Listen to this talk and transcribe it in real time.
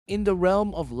In the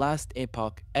realm of Last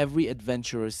Epoch, every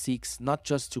adventurer seeks not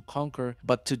just to conquer,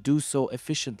 but to do so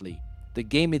efficiently. The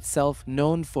game itself,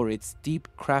 known for its deep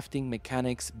crafting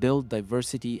mechanics, build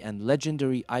diversity, and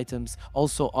legendary items,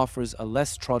 also offers a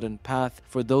less trodden path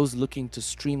for those looking to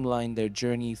streamline their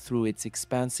journey through its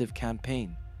expansive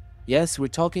campaign. Yes, we're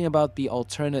talking about the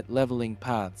alternate leveling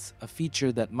paths, a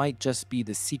feature that might just be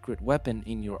the secret weapon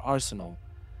in your arsenal.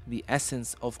 The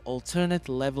essence of alternate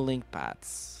leveling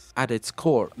paths. At its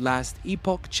core, Last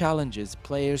Epoch challenges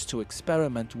players to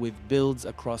experiment with builds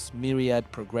across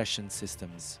myriad progression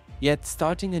systems. Yet,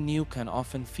 starting anew can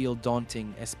often feel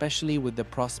daunting, especially with the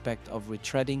prospect of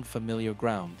retreading familiar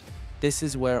ground. This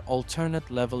is where alternate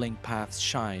leveling paths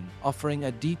shine, offering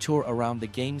a detour around the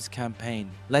game's campaign,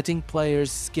 letting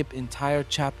players skip entire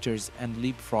chapters and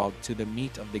leapfrog to the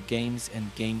meat of the game's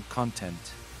endgame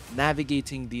content.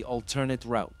 Navigating the alternate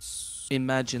routes.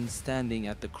 Imagine standing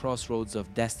at the crossroads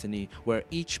of destiny, where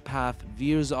each path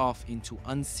veers off into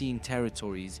unseen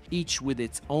territories, each with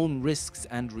its own risks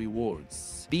and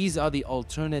rewards. These are the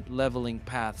alternate leveling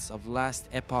paths of Last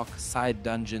Epoch side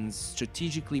dungeons,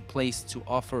 strategically placed to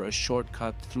offer a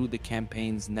shortcut through the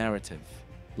campaign's narrative.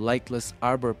 Lightless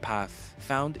Arbor path.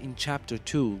 Found in Chapter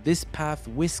 2, this path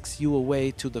whisks you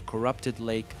away to the corrupted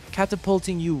lake,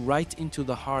 catapulting you right into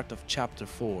the heart of Chapter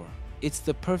 4. It's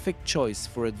the perfect choice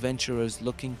for adventurers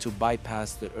looking to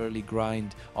bypass the early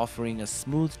grind, offering a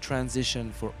smooth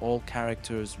transition for all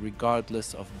characters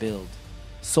regardless of build.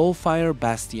 Soulfire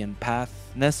Bastion path.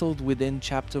 Nestled within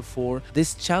Chapter 4,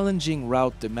 this challenging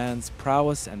route demands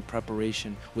prowess and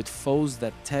preparation, with foes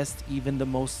that test even the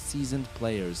most seasoned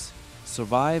players.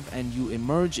 Survive and you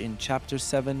emerge in Chapter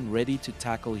 7 ready to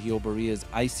tackle Hyobaria's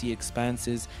icy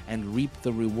expanses and reap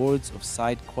the rewards of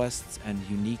side quests and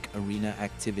unique arena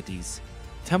activities.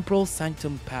 Temporal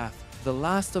Sanctum path. The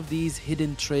last of these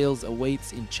hidden trails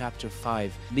awaits in Chapter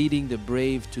 5, leading the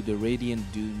brave to the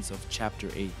radiant dunes of Chapter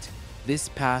 8. This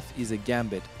path is a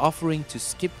gambit, offering to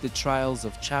skip the trials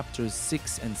of Chapters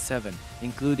 6 and 7,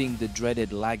 including the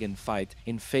dreaded Lagan fight,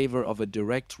 in favor of a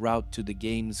direct route to the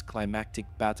game's climactic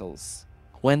battles.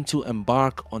 When to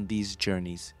embark on these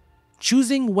journeys.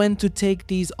 Choosing when to take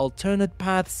these alternate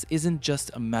paths isn't just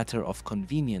a matter of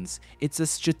convenience, it's a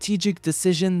strategic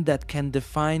decision that can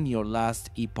define your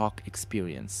Last Epoch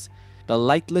experience. The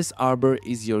Lightless Arbor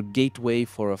is your gateway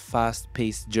for a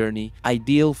fast-paced journey,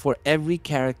 ideal for every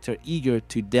character eager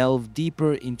to delve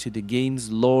deeper into the game's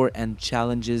lore and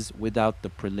challenges without the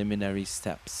preliminary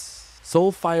steps.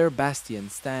 Soulfire Bastion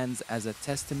stands as a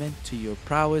testament to your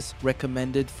prowess,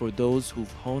 recommended for those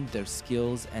who've honed their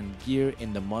skills and gear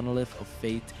in the monolith of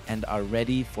fate and are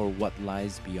ready for what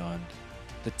lies beyond.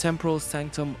 The Temporal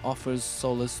Sanctum offers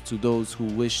solace to those who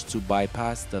wish to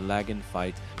bypass the Lagan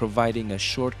fight, providing a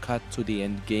shortcut to the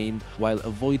endgame while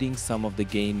avoiding some of the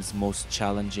game's most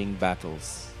challenging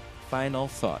battles. Final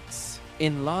thoughts.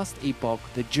 In Last Epoch,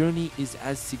 the journey is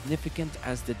as significant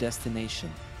as the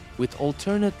destination. With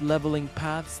alternate leveling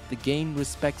paths, the game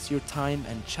respects your time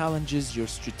and challenges your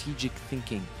strategic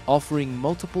thinking, offering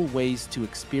multiple ways to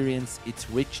experience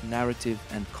its rich narrative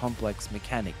and complex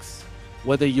mechanics.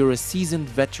 Whether you're a seasoned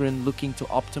veteran looking to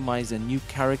optimize a new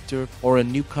character or a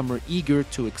newcomer eager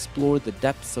to explore the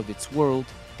depths of its world,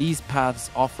 these paths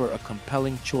offer a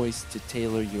compelling choice to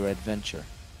tailor your adventure.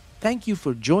 Thank you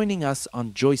for joining us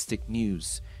on Joystick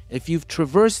News. If you've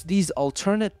traversed these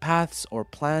alternate paths or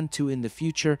plan to in the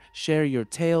future, share your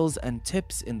tales and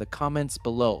tips in the comments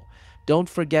below. Don't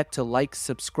forget to like,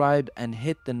 subscribe, and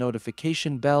hit the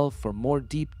notification bell for more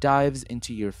deep dives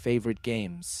into your favorite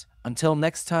games. Until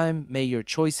next time, may your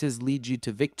choices lead you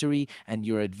to victory and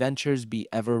your adventures be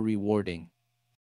ever rewarding.